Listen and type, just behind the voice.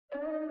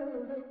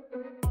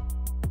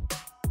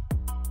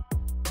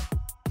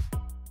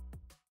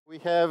We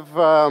have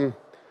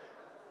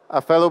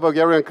a fellow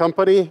Bulgarian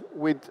company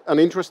with an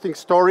interesting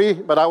story,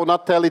 but I will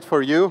not tell it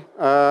for you.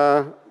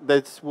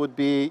 That would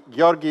be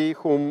Georgi,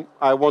 whom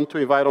I want to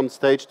invite on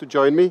stage to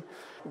join me.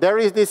 There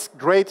is this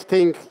great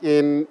thing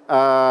in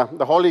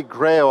the holy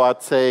grail,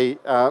 I'd say,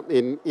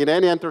 in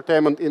any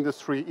entertainment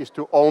industry, is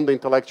to own the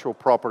intellectual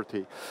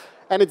property.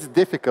 And it's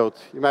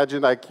difficult.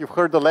 Imagine, like, you've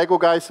heard the Lego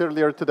guys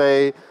earlier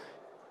today.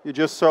 You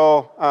just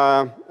saw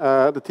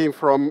the team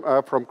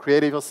from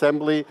Creative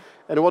Assembly.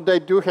 And what they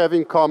do have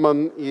in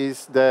common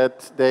is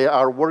that they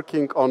are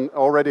working on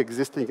already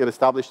existing and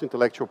established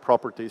intellectual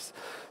properties.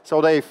 So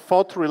they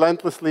fought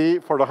relentlessly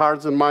for the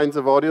hearts and minds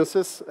of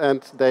audiences,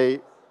 and they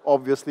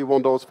obviously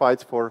won those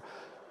fights for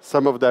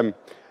some of them.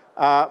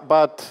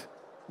 But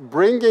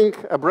bringing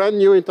a brand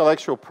new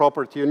intellectual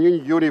property, a new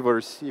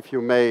universe, if you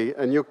may,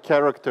 a new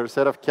character,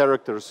 set of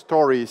characters,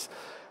 stories,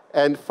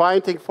 and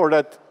fighting for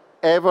that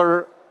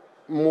ever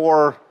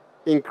more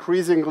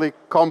increasingly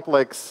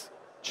complex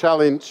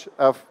challenge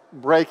of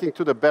breaking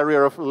to the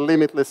barrier of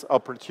limitless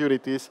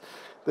opportunities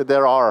that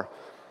there are.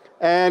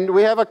 And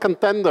we have a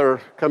contender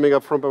coming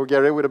up from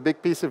Bulgaria with a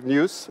big piece of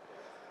news.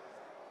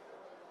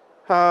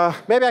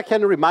 Maybe I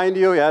can remind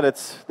you, yeah,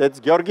 that's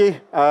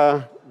Georgi,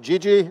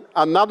 Gigi,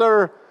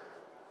 another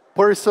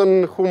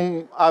person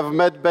whom I've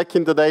met back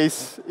in the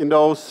days in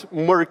those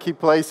murky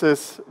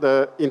places,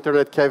 the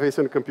internet cafes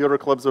and computer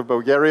clubs of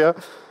Bulgaria.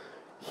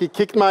 He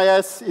kicked my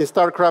ass in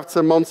StarCraft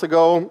some months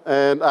ago,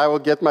 and I will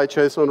get my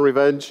chase on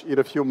revenge in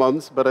a few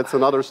months, but it's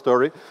another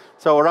story.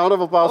 So a round of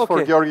applause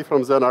for Georgi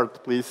from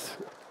ZenArt, please.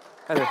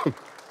 Hello.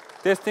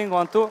 Testing,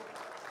 1, 2.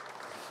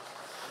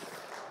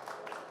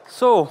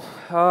 So,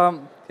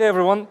 hey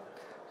everyone,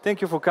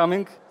 thank you for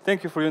coming.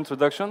 Thank you for your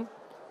introduction.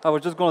 I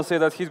was just going to say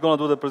that he's going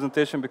to do the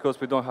presentation because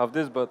we don't have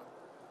this, but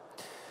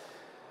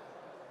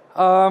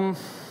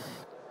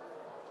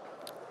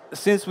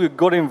since we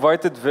got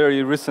invited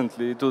very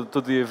recently to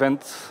the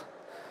event,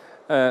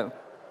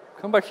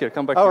 come back here,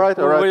 come back here. All right.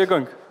 Where are you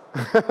going?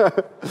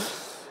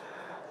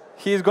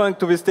 He's going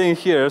to be staying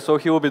here, so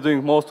he will be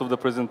doing most of the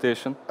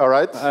presentation. All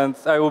right. And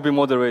I will be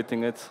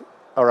moderating it.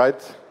 All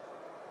right.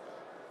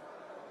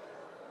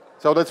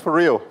 So that's for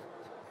real.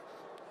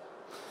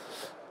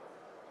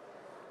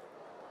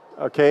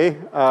 Okay,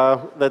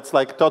 that's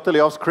like totally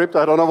off script.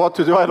 I don't know what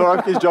to do. I don't know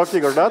if he's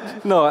joking or not.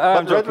 No,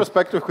 I'm joking.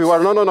 Retrospective, we were,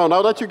 no.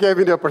 Now that you gave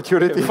me the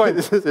opportunity,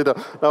 this is,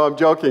 no, I'm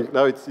joking.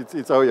 No,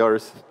 it's all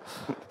yours.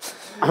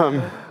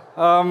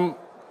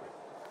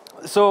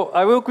 So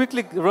I will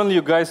quickly run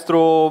you guys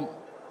through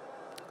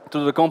to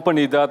the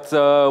company that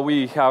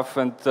we have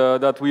and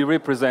that we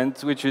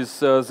represent, which is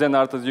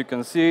ZenArt, as you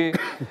can see.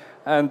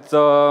 And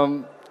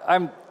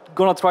I'm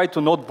going to try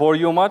to not bore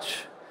you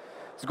much.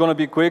 It's going to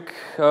be quick,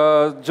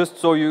 just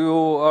so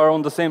you are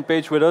on the same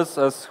page with us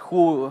as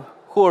who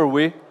are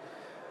we.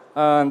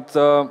 And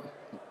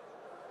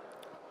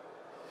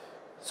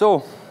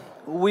so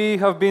we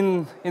have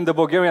been in the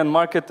Bulgarian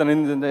market and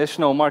in the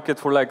national market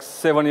for like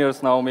 7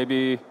 years now,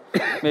 maybe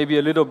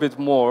a little bit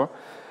more.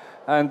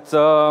 And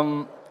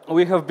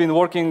we have been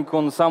working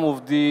on some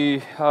of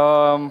the,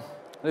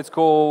 let's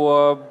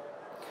go,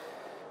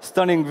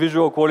 stunning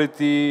visual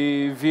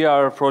quality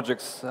VR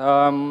projects.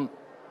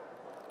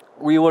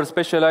 We were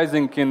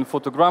specializing in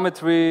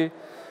photogrammetry,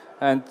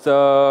 and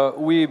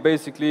we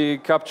basically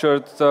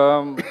captured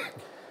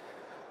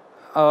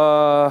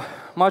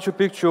Machu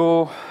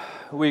Picchu.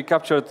 We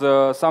captured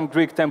some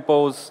Greek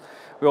temples.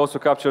 We also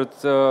captured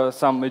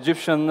some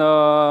Egyptian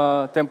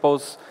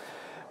temples.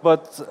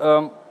 But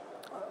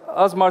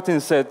as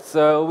Martin said,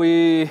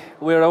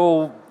 we're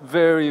all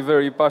very,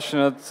 very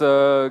passionate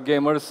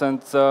gamers,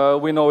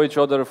 and we know each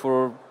other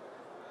for,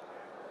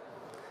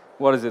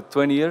 what is it,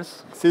 20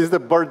 years? Since the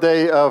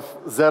birthday of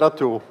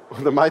Zeratu,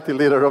 the mighty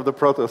leader of the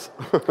Protoss.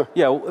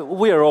 Yeah,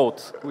 we are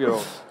old. We are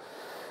old.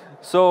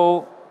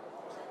 So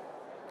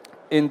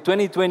in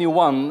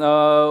 2021,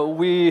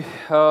 we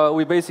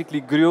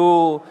basically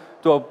grew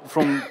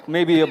from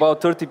maybe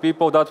about 30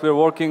 people that we're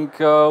working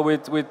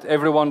with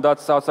everyone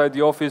that's outside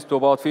the office to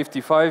about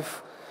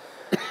 55.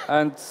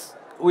 And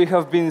we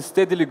have been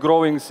steadily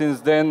growing since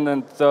then,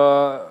 and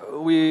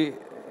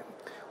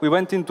we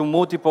went into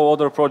multiple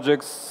other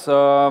projects,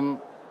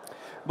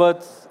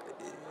 but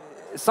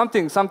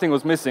something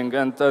was missing.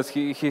 And as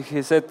he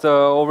said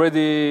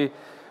already,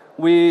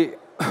 we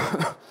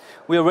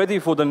are ready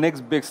for the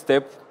next big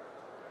step.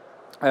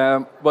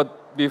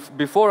 But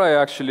before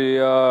I actually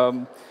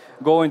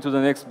go into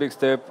the next big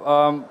step,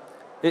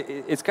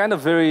 it's kind of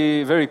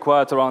very, very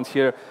quiet around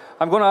here.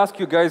 I'm going to ask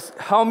you guys,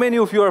 how many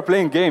of you are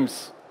playing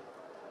games?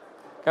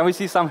 Can we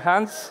see some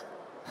hands?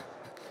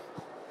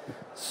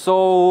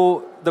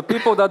 So the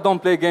people that don't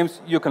play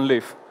games, you can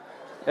leave.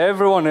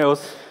 Everyone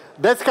else.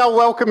 That's how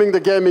welcoming the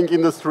gaming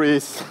industry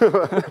is.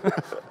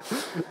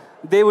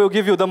 They will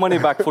give you the money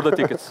back for the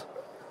tickets.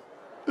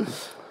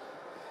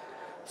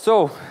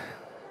 So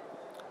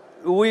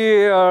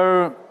we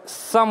are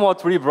somewhat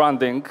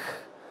rebranding.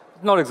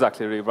 Not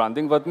exactly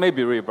rebranding, but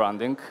maybe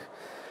rebranding.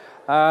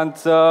 And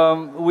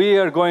we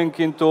are going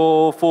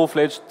into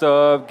full-fledged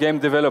game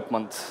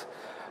development.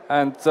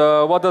 And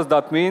what does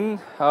that mean?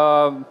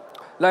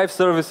 Live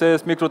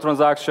services,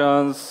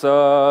 microtransactions,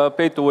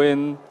 pay to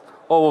win,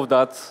 all of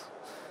that.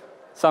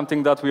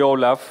 Something that we all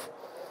love.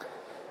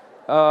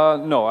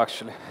 No,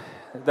 actually,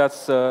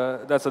 that's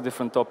a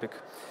different topic.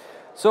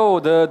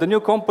 So the new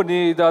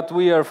company that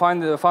we are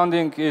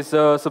founding is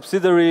a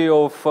subsidiary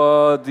of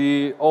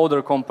the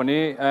older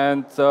company,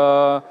 and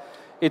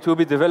it will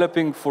be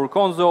developing for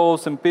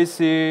consoles and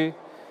PC.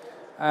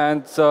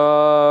 And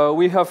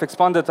we have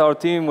expanded our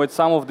team with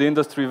some of the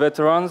industry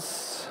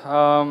veterans.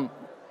 Some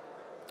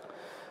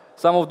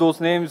of those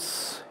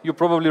names you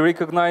probably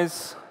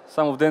recognize,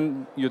 some of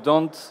them you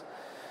don't.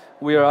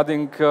 We are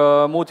adding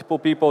multiple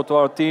people to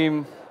our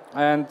team,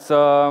 and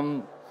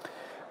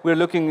we're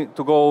looking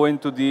to go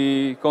into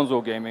the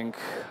console gaming.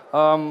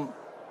 I'm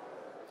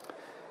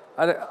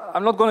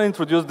not going to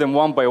introduce them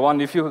one by one.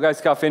 If you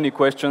guys have any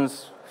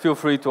questions, feel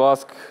free to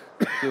ask.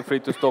 Feel free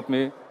to stop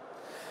me.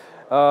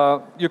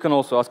 You can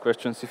also ask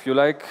questions if you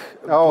like.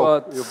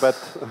 Oh, you bet.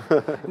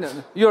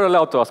 You're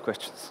allowed to ask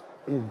questions.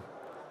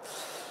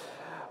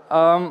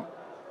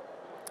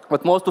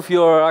 But most of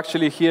you are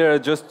actually here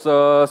just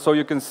so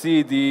you can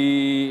see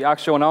the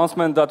actual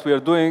announcement that we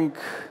are doing.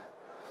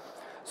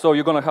 So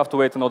you're going to have to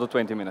wait another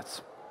 20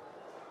 minutes.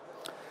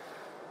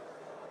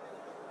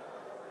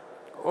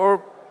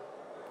 Or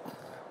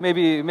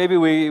maybe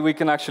we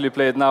can actually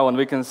play it now, and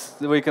we can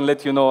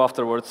let you know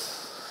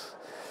afterwards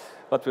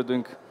what we're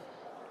doing.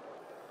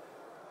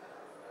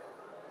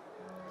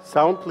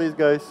 Sound, please,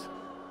 guys.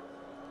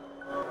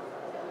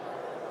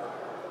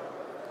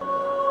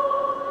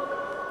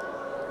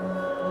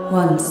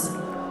 Once,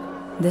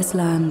 this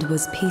land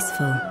was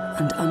peaceful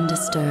and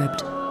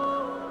undisturbed.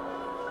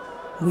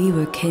 We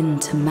were kin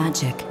to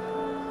magic,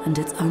 and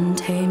its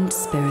untamed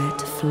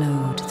spirit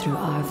flowed through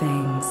our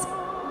veins.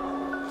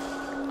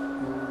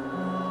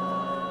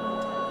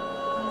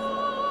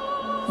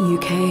 You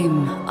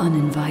came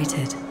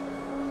uninvited.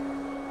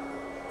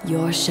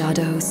 Your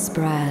shadow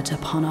spread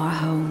upon our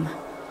home.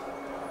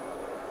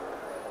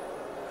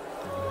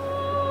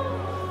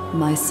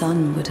 My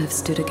son would have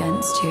stood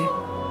against you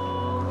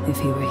if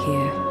he were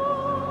here,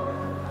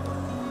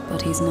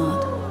 but he's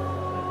not.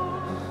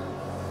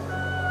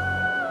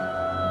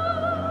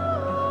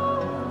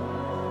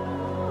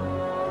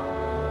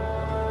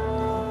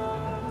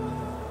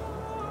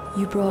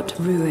 You brought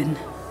ruin,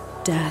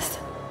 death,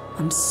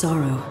 and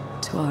sorrow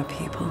to our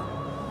people.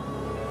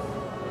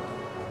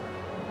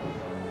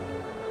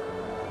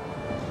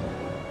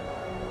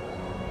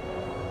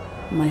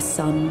 My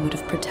son would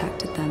have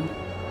protected them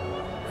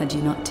had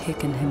you not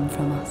taken him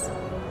from us.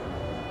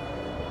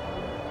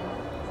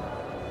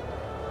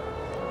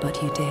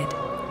 But you did.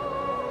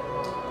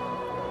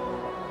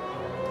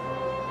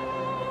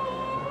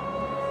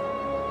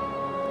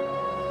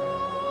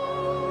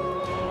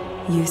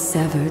 You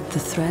severed the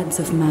threads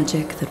of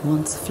magic that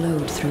once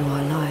flowed through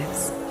our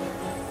lives.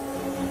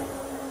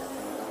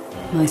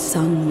 My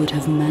son would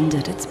have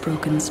mended its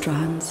broken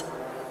strands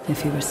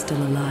if he were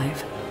still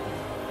alive.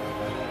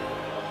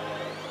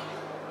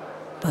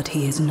 But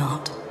he is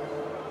not.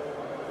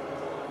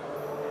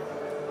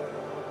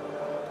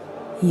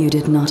 You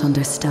did not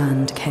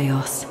understand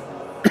chaos.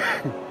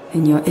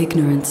 In your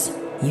ignorance,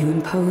 you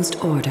imposed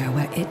order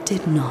where it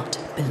did not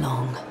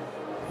belong.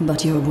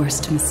 But your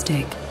worst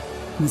mistake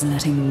was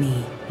letting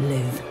me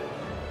live.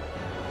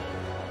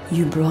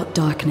 You brought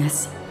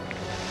darkness.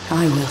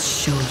 I will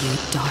show you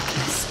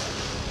darkness.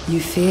 You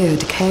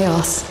feared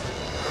chaos.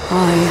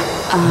 I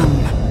am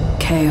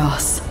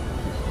chaos.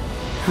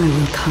 I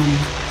will come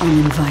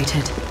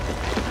uninvited.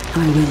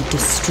 I will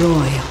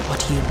destroy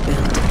what you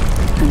built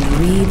and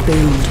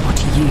rebuild what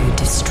you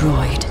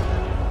destroyed.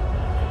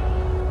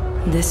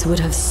 This would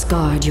have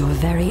scarred your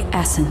very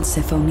essence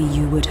if only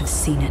you would have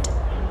seen it.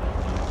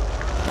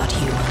 But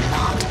you will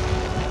not.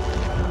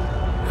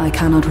 I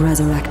cannot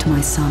resurrect my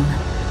son,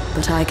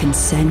 but I can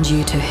send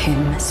you to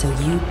him so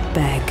you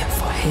beg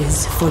for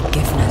his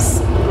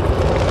forgiveness.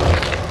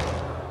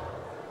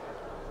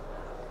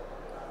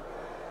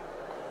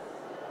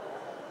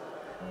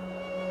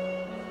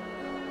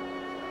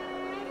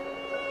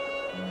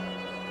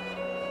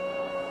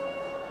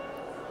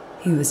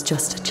 He was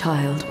just a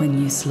child when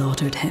you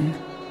slaughtered him.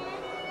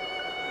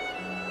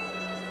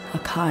 A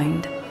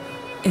kind,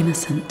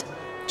 innocent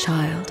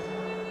child.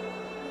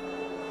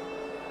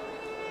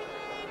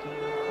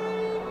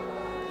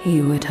 He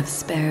would have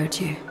spared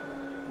you.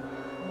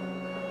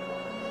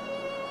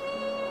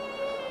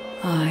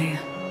 I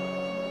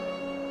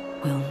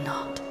will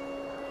not.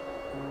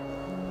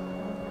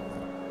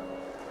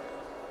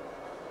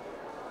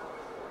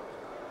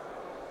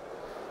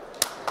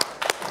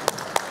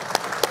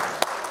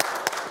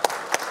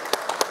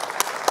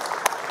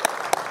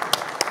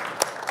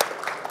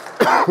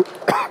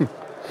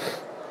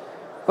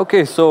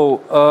 Okay,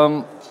 so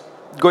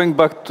going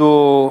back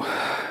to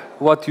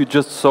what you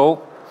just saw,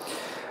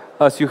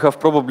 as you have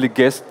probably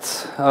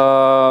guessed,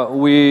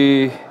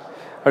 we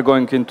are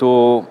going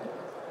into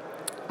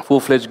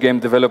full-fledged game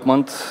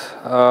development,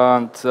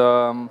 and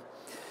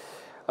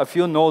a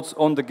few notes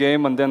on the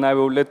game, and then I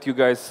will let you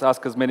guys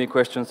ask as many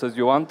questions as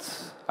you want.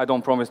 I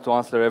don't promise to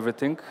answer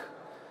everything.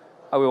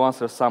 I will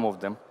answer some of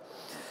them.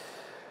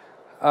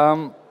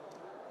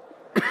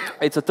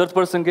 It's a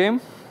third-person game,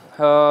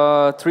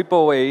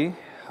 AAA,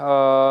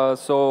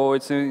 so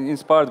it's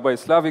inspired by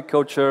Slavic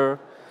culture,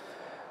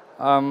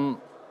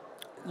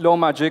 low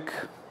magic.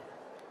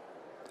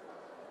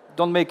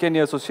 Don't make any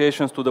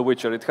associations to The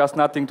Witcher. It has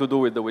nothing to do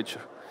with The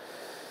Witcher.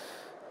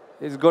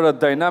 It's got a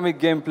dynamic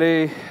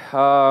gameplay,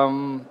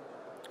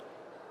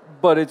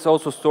 but it's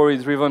also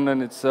story-driven,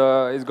 and it's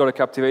got a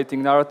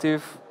captivating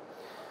narrative.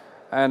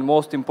 And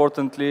most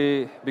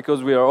importantly,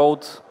 because we are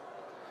old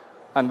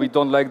and we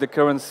don't like the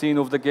current scene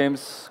of the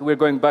games, we're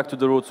going back to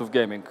the roots of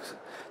gaming.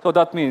 So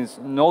that means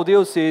no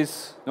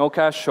DLCs, no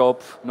cash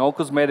shop, no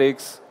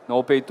cosmetics,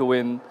 no pay to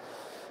win,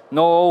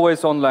 no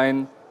always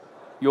online.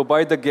 You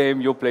buy the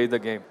game, you play the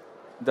game.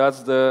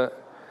 That's the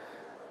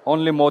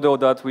only model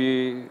that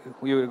we're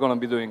going to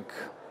be doing.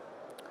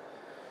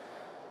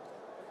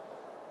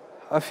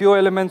 A few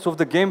elements of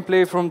the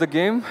gameplay from the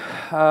game.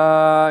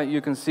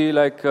 You can see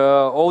like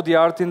all the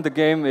art in the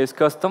game is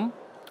custom,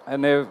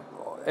 and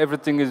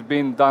everything is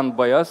being done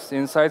by us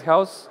inside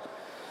house.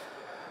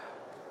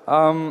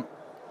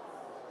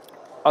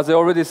 As I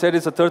already said,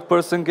 it's a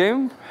third-person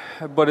game,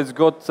 but it's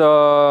got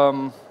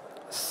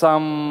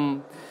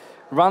some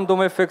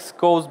random effects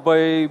caused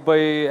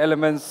by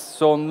elements,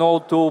 so no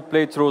two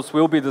playthroughs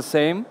will be the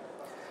same.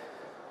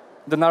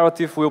 The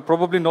narrative will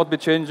probably not be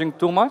changing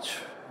too much,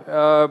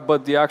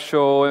 but the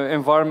actual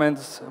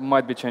environments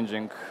might be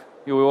changing.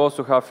 You will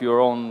also have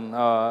your own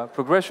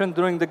progression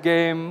during the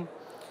game.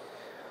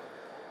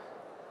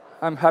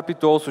 I'm happy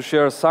to also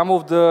share some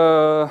of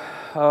the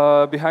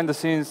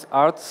behind-the-scenes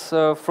arts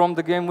from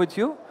the game with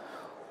you.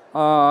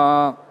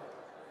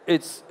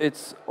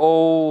 It's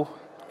all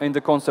in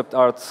the concept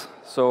art,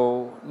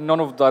 so none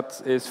of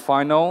that is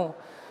final.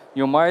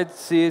 You might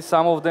see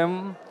some of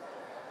them,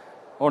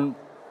 or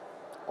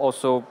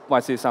also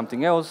might see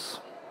something else.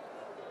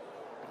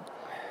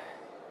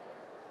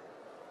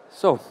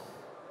 So,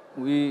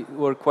 we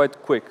were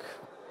quite quick.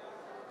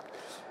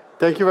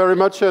 Thank you very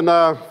much, and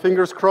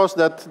fingers crossed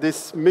that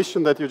this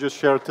mission that you just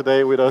shared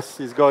today with us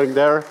is going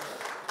there.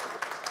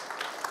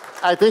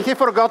 I think he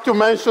forgot to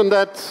mention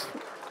that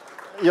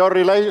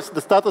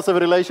the status of a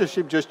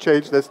relationship just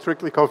changed. That's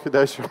strictly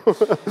confidential.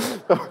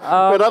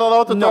 We're not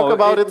allowed to talk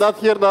about it, not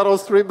here, not on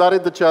stream, not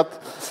in the chat.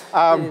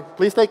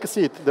 Please take a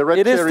seat. The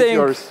red chair is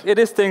yours. It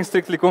is staying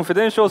strictly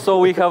confidential, so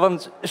we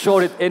haven't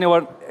showed it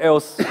anywhere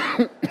else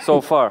so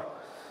far.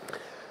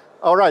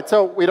 All right,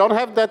 so we don't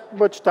have that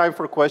much time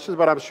for questions,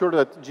 but I'm sure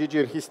that Gigi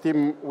and his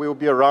team will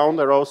be around.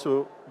 They're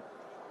also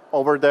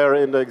over there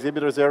in the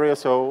exhibitors area,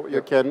 so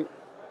you can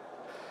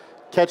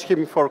catch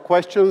him for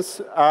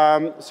questions.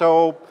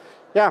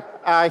 Yeah,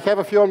 I have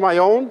a few on my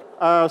own.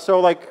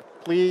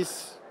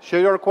 Please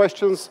share your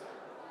questions,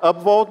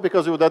 upvote,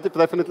 because we will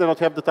definitely not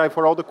have the time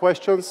for all the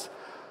questions.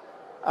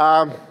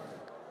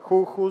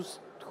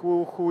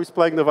 Who is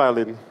playing the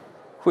violin?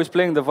 Who is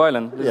playing the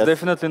violin? It's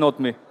definitely not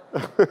me.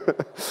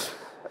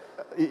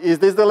 Is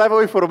this the level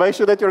of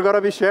information that you're going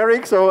to be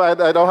sharing, so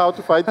I know how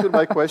to fine-tune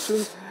my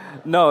questions?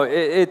 No,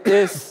 it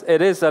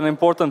is an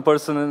important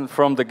person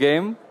from the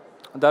game.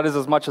 That is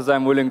as much as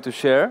I'm willing to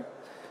share.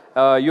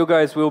 You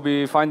guys will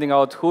be finding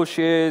out who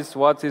she is,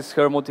 what is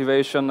her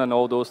motivation, and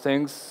all those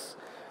things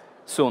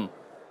soon.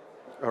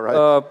 All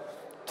right.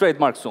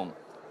 Trademark soon.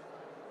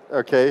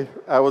 Okay,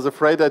 I was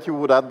afraid that you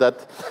would add that.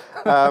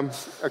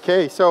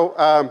 Okay, so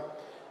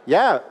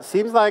yeah,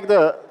 seems like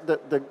the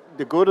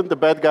good and the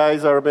bad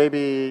guys are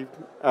maybe,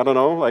 I don't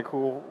know, like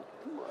who.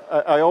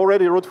 I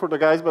already root for the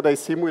guys, but they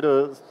seem with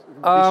a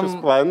vicious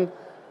plan.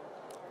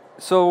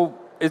 So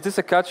is this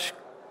a catch?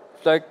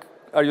 Like,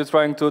 are you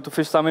trying to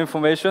fish some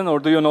information, or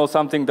do you know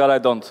something that I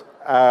don't?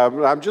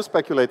 I'm just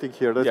speculating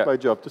here. That's my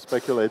job, to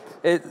speculate.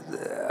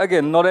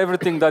 Again, not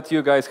everything that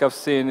you guys have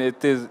seen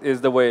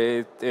is the way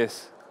it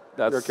is.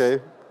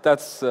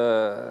 That's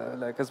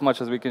like as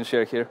much as we can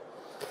share here.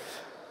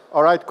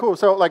 All right, cool.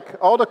 So like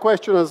all the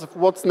questions of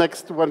what's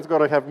next, when's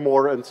going to have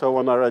more, and so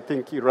on are, I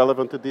think,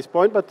 irrelevant at this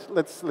point. But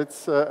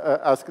let's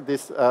ask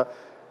this.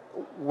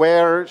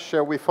 Where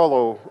shall we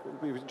follow?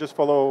 We just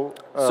follow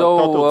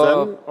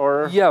Zen,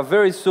 or? Yeah,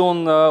 very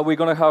soon we're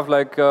going to have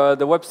like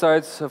the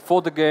websites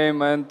for the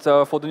game and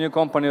for the new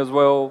company as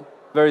well.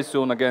 Very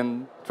soon,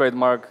 again,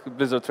 trademark,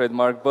 Blizzard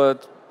trademark,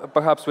 but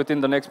perhaps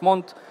within the next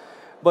month.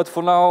 But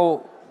for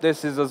now,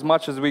 this is as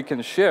much as we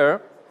can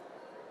share.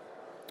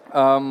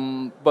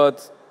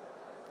 But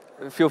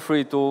feel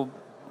free to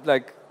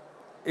like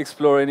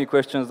explore any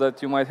questions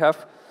that you might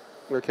have.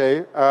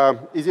 Okay.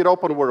 Is it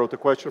open world? A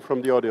question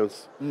from the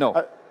audience. No.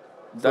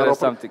 That is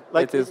something.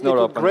 Like, it is not open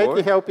world. It would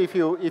greatly help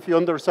if you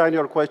undersign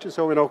your question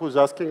so we know who's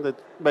asking. That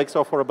makes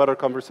up for a better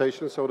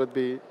conversation, so that'd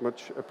be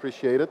much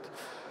appreciated.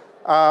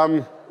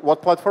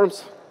 What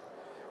platforms?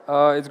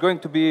 It's going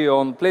to be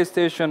on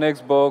PlayStation,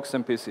 Xbox,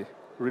 and PC.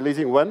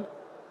 Releasing when?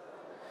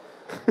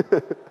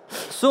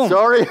 Soon.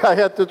 Sorry, I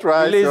had to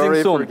try. Releasing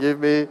Sorry, soon. Forgive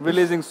me.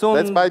 Releasing soon.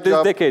 That's my this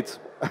job. decade.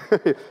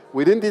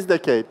 Within this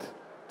decade.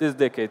 this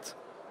decade.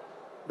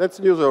 That's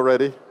news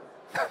already.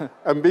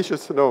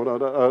 Ambitious? No,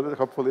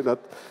 hopefully not.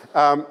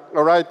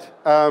 All right.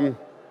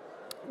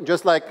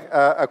 Just like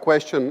a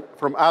question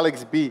from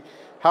Alex B.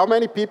 How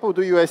many people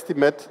do you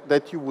estimate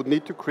that you would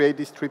need to create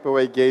this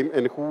AAA game,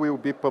 and who will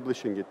be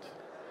publishing it?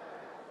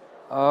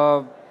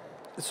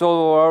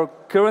 So our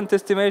current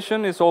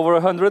estimation is over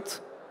 100.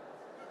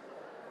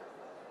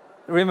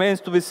 Remains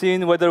to be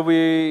seen whether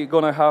we're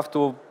going to have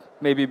to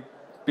maybe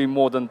be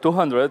more than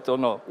 200 or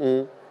not.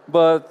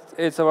 But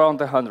it's around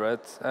 100.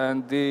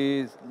 And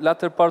the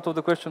latter part of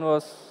the question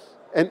was?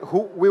 And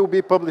who will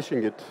be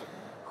publishing it?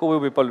 Who will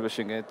be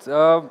publishing it?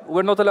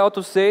 We're not allowed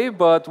to say,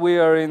 but we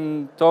are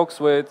in talks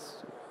with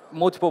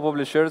multiple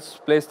publishers.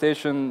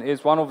 PlayStation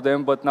is one of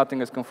them, but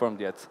nothing is confirmed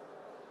yet.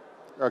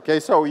 Okay,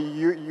 so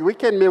we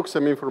can milk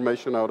some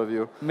information out of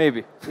you.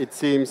 Maybe. It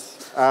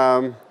seems.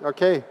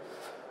 Okay.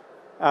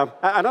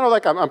 I don't know.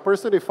 Like I'm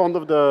personally fond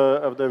of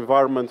the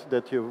environment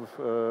that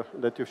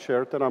you've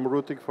shared, and I'm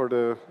rooting for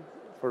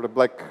the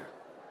black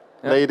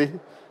lady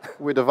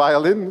with the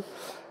violin.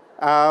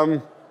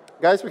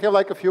 Guys, we have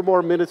like a few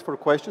more minutes for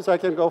questions. I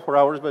can go for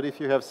hours, but if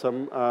you have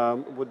some,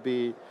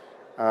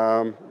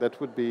 that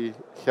would be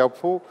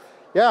helpful.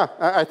 Yeah,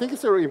 I think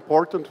it's a very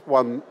important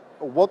one.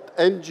 What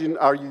engine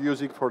are you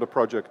using for the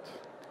project?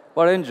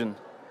 What engine?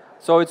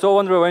 So it's all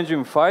Unreal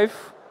Engine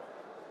 5.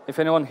 If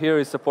anyone here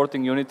is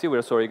supporting Unity,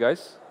 we're sorry,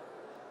 guys.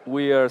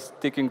 We are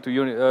sticking to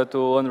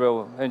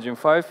Unreal Engine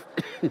 5.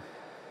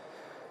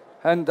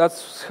 And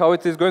that's how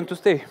it is going to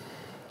stay.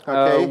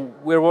 Okay.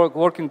 We're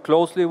working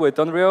closely with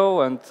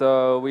Unreal, and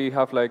we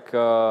have like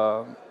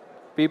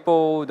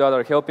people that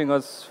are helping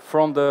us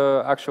from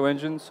the actual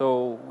engine,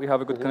 so we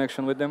have a good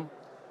connection with them.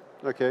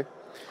 Okay.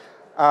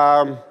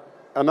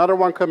 Another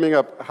one coming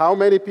up. How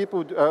many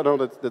people?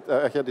 No,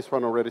 I had this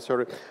one already.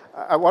 Sorry.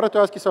 I wanted to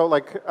ask you. So,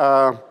 like,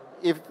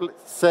 if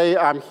say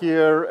I'm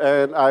here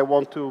and I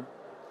want to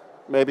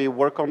maybe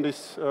work on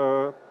this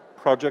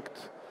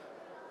project.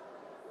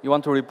 You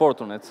want to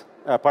report on it?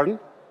 Pardon?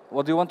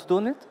 What do you want to do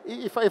on it?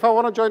 If I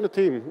want to join the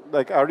team,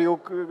 like, do you have any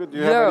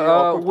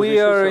open we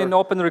are positions, in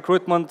open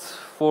recruitment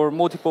for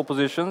multiple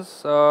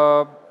positions.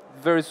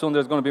 Very soon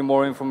there's going to be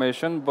more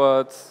information,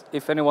 but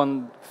if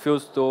anyone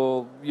feels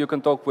to, you can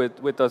talk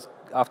with us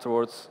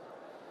afterwards.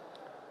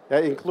 Yeah,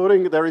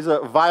 including there is a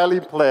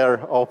violin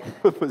player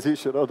open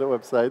position on the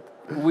website.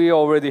 We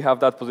already have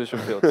that position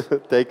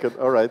filled. Taken,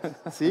 all right.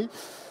 See?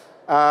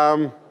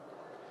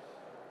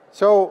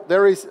 So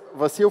there is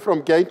Vasil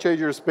from Game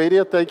Changers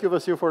Media. Thank you,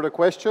 Vasil, for the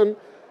question.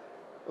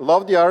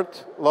 Love the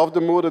art, love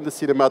the mood and the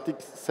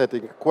cinematic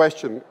setting.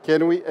 Question,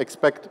 can we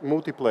expect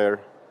multiplayer?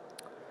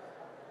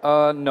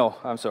 No,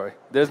 I'm sorry.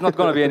 There's not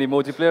going to be any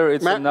multiplayer.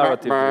 It's a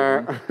narrative.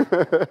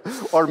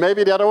 Or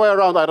maybe the other way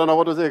around. I don't know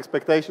what are the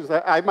expectations.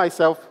 I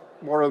myself,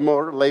 more and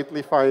more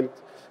lately, find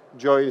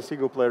joy in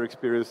single-player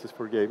experiences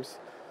for games.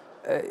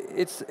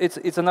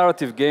 It's a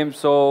narrative game,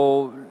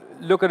 so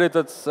look at it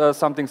as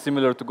something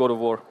similar to God of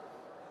War.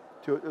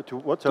 To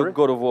what, sorry? To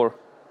God of War.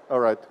 All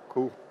right,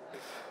 cool.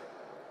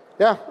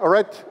 Yeah, all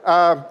right.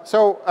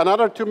 So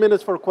another 2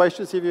 minutes for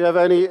questions, if you have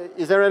any.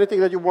 Is there anything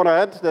that you want to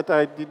add that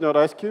I did not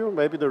ask you?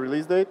 Maybe the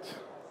release date?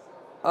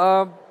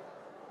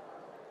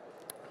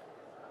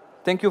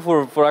 Thank you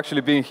for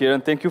actually being here,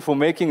 and thank you for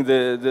making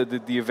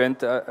the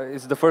event.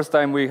 It's the first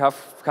time we have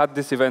had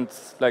this event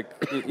like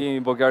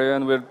in Bulgaria,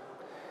 and we're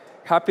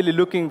happily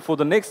looking for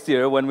the next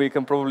year when we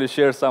can probably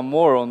share some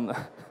more on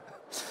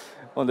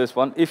on this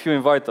one, if you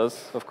invite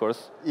us, of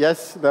course.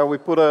 Yes, now we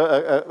put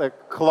a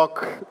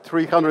clock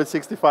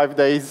 365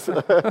 days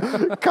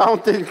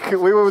counting.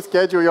 We will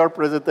schedule your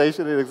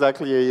presentation in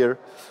exactly a year.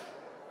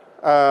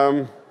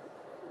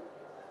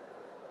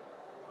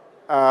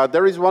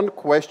 There is one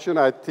question,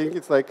 I think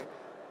it's like,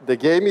 the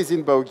game is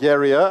in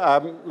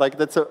Bulgaria. Like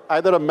that's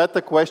either a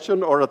meta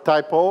question or a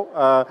typo.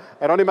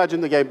 I don't imagine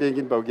the game being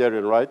in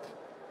Bulgarian, right?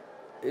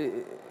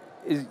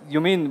 You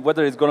mean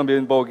whether it's going to be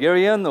in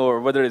Bulgarian or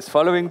whether it's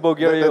following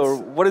Bulgaria, or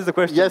what is the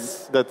question?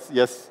 Yes,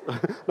 yes.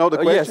 No, the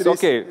question yes,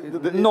 okay.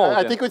 is... No,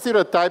 I think it's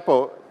a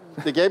typo.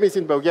 The game is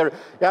in Bulgaria.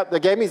 Yeah, the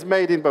game is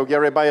made in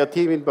Bulgaria by a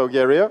team in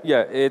Bulgaria.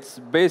 Yeah, it's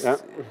based... Yeah.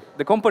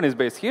 The company is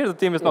based here. The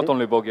team is not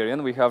only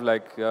Bulgarian. We have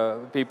like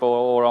people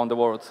all around the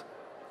world.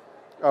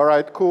 All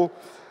right, cool.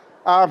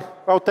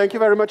 Well, thank you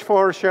very much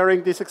for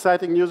sharing this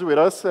exciting news with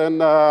us.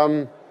 And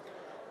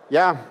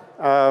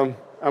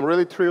I'm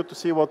really thrilled to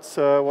see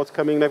what's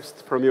coming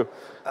next from you.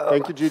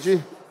 Thank you,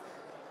 Gigi.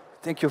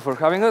 Thank you for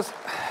having us.